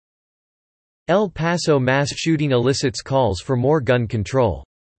El Paso mass shooting elicits calls for more gun control.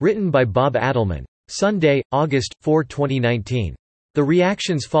 Written by Bob Adelman. Sunday, August 4, 2019. The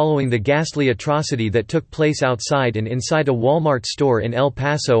reactions following the ghastly atrocity that took place outside and inside a Walmart store in El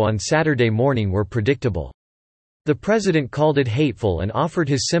Paso on Saturday morning were predictable. The president called it hateful and offered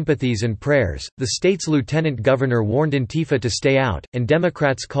his sympathies and prayers. The state's lieutenant governor warned Antifa to stay out, and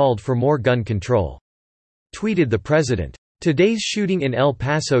Democrats called for more gun control. Tweeted the president. Today's shooting in El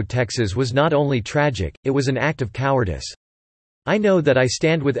Paso, Texas was not only tragic, it was an act of cowardice. I know that I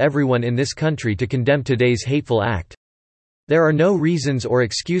stand with everyone in this country to condemn today's hateful act. There are no reasons or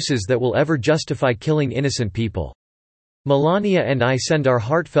excuses that will ever justify killing innocent people. Melania and I send our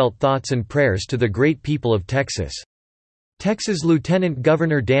heartfelt thoughts and prayers to the great people of Texas. Texas Lieutenant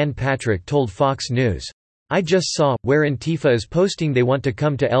Governor Dan Patrick told Fox News. I just saw where Antifa is posting they want to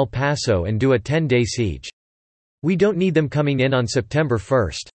come to El Paso and do a 10-day siege. We don't need them coming in on September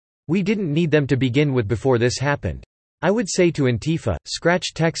 1st. We didn't need them to begin with before this happened. I would say to Antifa,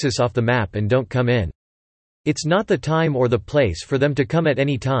 scratch Texas off the map and don't come in. It's not the time or the place for them to come at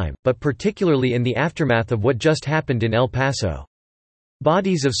any time, but particularly in the aftermath of what just happened in El Paso.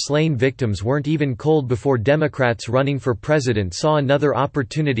 Bodies of slain victims weren't even cold before Democrats running for president saw another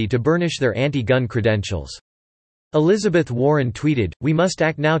opportunity to burnish their anti-gun credentials. Elizabeth Warren tweeted, "We must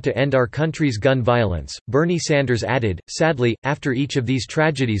act now to end our country's gun violence." Bernie Sanders added, "Sadly, after each of these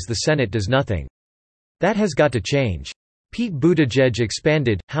tragedies the Senate does nothing. That has got to change." Pete Buttigieg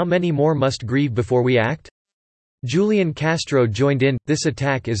expanded, "How many more must grieve before we act?" Julian Castro joined in, "This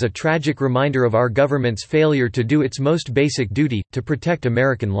attack is a tragic reminder of our government's failure to do its most basic duty, to protect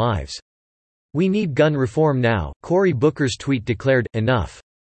American lives. We need gun reform now." Cory Booker's tweet declared, "Enough.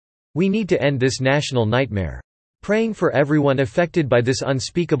 We need to end this national nightmare. Praying for everyone affected by this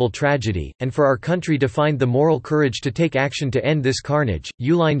unspeakable tragedy, and for our country to find the moral courage to take action to end this carnage."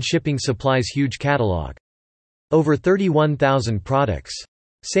 Uline Shipping Supply's huge catalog. Over 31,000 products.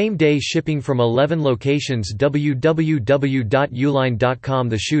 Same-day shipping from 11 locations. www.uline.com.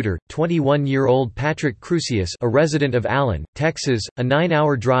 The shooter, 21-year-old Patrick Crusius, a resident of Allen, Texas, a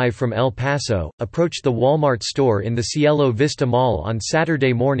 9-hour drive from El Paso, approached the Walmart store in the Cielo Vista Mall on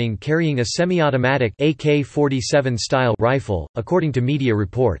Saturday morning carrying a semi-automatic AK-47 style rifle, according to media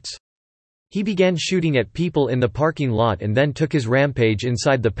reports. He began shooting at people in the parking lot and then took his rampage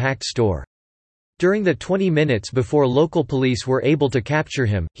inside the packed store. During the 20 minutes before local police were able to capture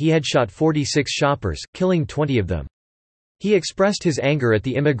him, he had shot 46 shoppers, killing 20 of them. He expressed his anger at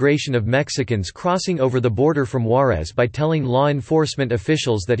the immigration of Mexicans crossing over the border from Juarez by telling law enforcement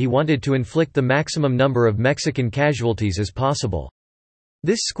officials that he wanted to inflict the maximum number of Mexican casualties as possible.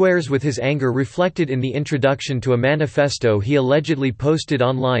 This squares with his anger reflected in the introduction to a manifesto he allegedly posted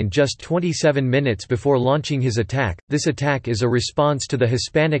online just 27 minutes before launching his attack. "This attack is a response to the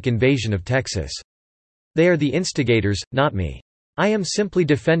Hispanic invasion of Texas. They are the instigators, not me. I am simply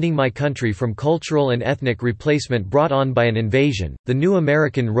defending my country from cultural and ethnic replacement brought on by an invasion." The New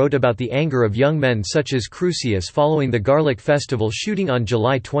American wrote about the anger of young men such as Crusius following the Garlic Festival shooting on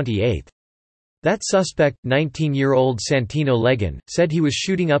July 28. That suspect, 19-year-old Santino Legan, said he was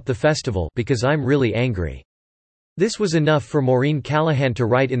shooting up the festival because I'm really angry. This was enough for Maureen Callahan to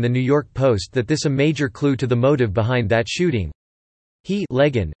write in the New York Post that this a major clue to the motive behind that shooting. He,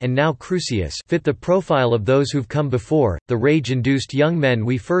 Legan, and now Crusius fit the profile of those who've come before, the rage-induced young men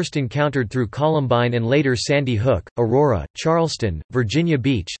we first encountered through Columbine and later Sandy Hook, Aurora, Charleston, Virginia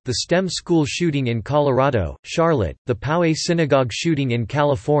Beach, the STEM school shooting in Colorado, Charlotte, the Poway synagogue shooting in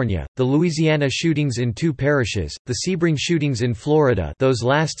California, the Louisiana shootings in 2 parishes, the Sebring shootings in Florida, those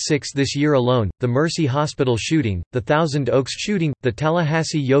last 6 this year alone, the Mercy Hospital shooting, the Thousand Oaks shooting, the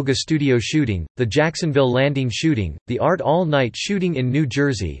Tallahassee Yoga Studio shooting, the Jacksonville Landing shooting, the Art All Night shooting in New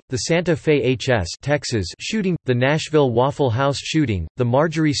Jersey, the Santa Fe HS Texas shooting, the Nashville Waffle House shooting, the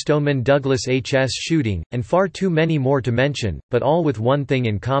Marjorie Stoneman Douglas HS shooting, and far too many more to mention, but all with one thing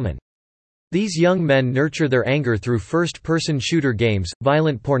in common. These young men nurture their anger through first-person shooter games,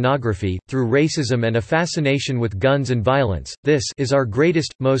 violent pornography, through racism and a fascination with guns and violence. This is our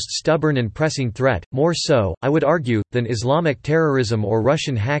greatest, most stubborn and pressing threat, more so, I would argue, than Islamic terrorism or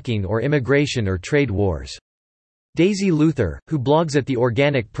Russian hacking or immigration or trade wars. Daisy Luther, who blogs at The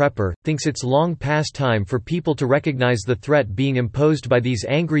Organic Prepper, thinks it's long past time for people to recognize the threat being imposed by these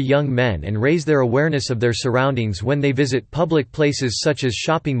angry young men and raise their awareness of their surroundings when they visit public places such as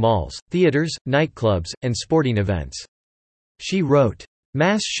shopping malls, theaters, nightclubs, and sporting events. She wrote,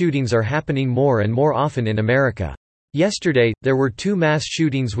 "Mass shootings are happening more and more often in America. Yesterday, there were 2 mass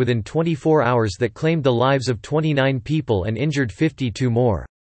shootings within 24 hours that claimed the lives of 29 people and injured 52 more.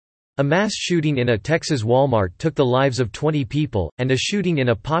 A mass shooting in a Texas Walmart took the lives of 20 people, and a shooting in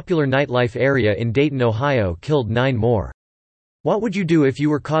a popular nightlife area in Dayton, Ohio killed 9 more. What would you do if you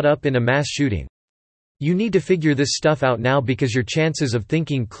were caught up in a mass shooting? You need to figure this stuff out now because your chances of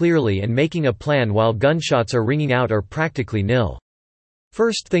thinking clearly and making a plan while gunshots are ringing out are practically nil.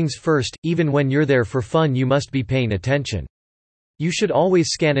 First things first, even when you're there for fun you must be paying attention. You should always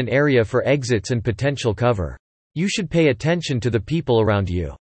scan an area for exits and potential cover. You should pay attention to the people around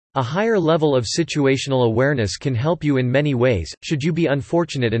you. A higher level of situational awareness can help you in many ways, should you be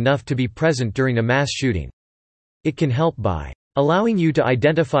unfortunate enough to be present during a mass shooting. It can help by allowing you to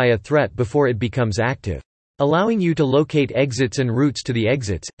identify a threat before it becomes active, allowing you to locate exits and routes to the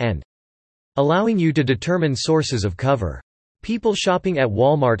exits, and allowing you to determine sources of cover. People shopping at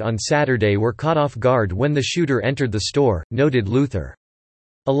Walmart on Saturday were caught off guard when the shooter entered the store, noted Luther.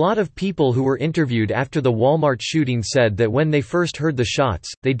 A lot of people who were interviewed after the Walmart shooting said that when they first heard the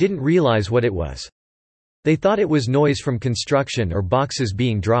shots, they didn't realize what it was. They thought it was noise from construction or boxes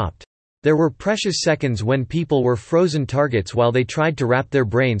being dropped. There were precious seconds when people were frozen targets while they tried to wrap their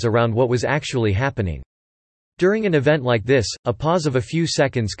brains around what was actually happening. During an event like this, a pause of a few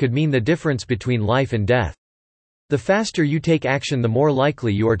seconds could mean the difference between life and death. The faster you take action, the more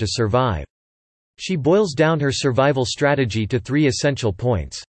likely you are to survive. She boils down her survival strategy to 3 essential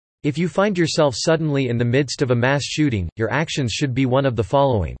points. If you find yourself suddenly in the midst of a mass shooting, your actions should be one of the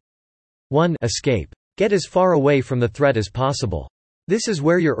following. 1. Escape. Get as far away from the threat as possible. This is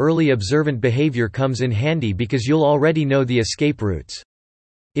where your early observant behavior comes in handy because you'll already know the escape routes.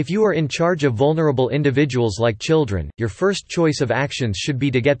 If you are in charge of vulnerable individuals like children, your first choice of actions should be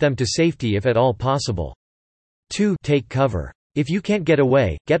to get them to safety if at all possible. 2. Take cover. If you can't get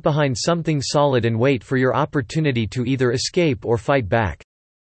away, get behind something solid and wait for your opportunity to either escape or fight back.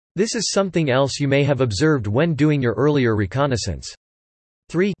 This is something else you may have observed when doing your earlier reconnaissance.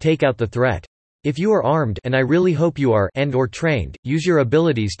 3. Take out the threat. If you are armed, and I really hope you are, and/or trained, use your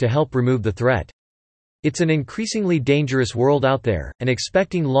abilities to help remove the threat. It's an increasingly dangerous world out there, and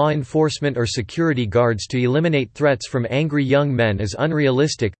expecting law enforcement or security guards to eliminate threats from angry young men is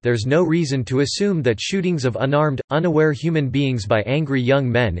unrealistic. There's no reason to assume that shootings of unarmed, unaware human beings by angry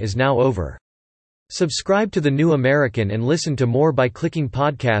young men is now over. Subscribe to The New American and listen to more by clicking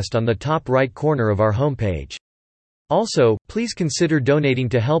podcast on the top right corner of our homepage. Also, please consider donating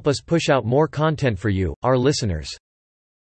to help us push out more content for you, our listeners.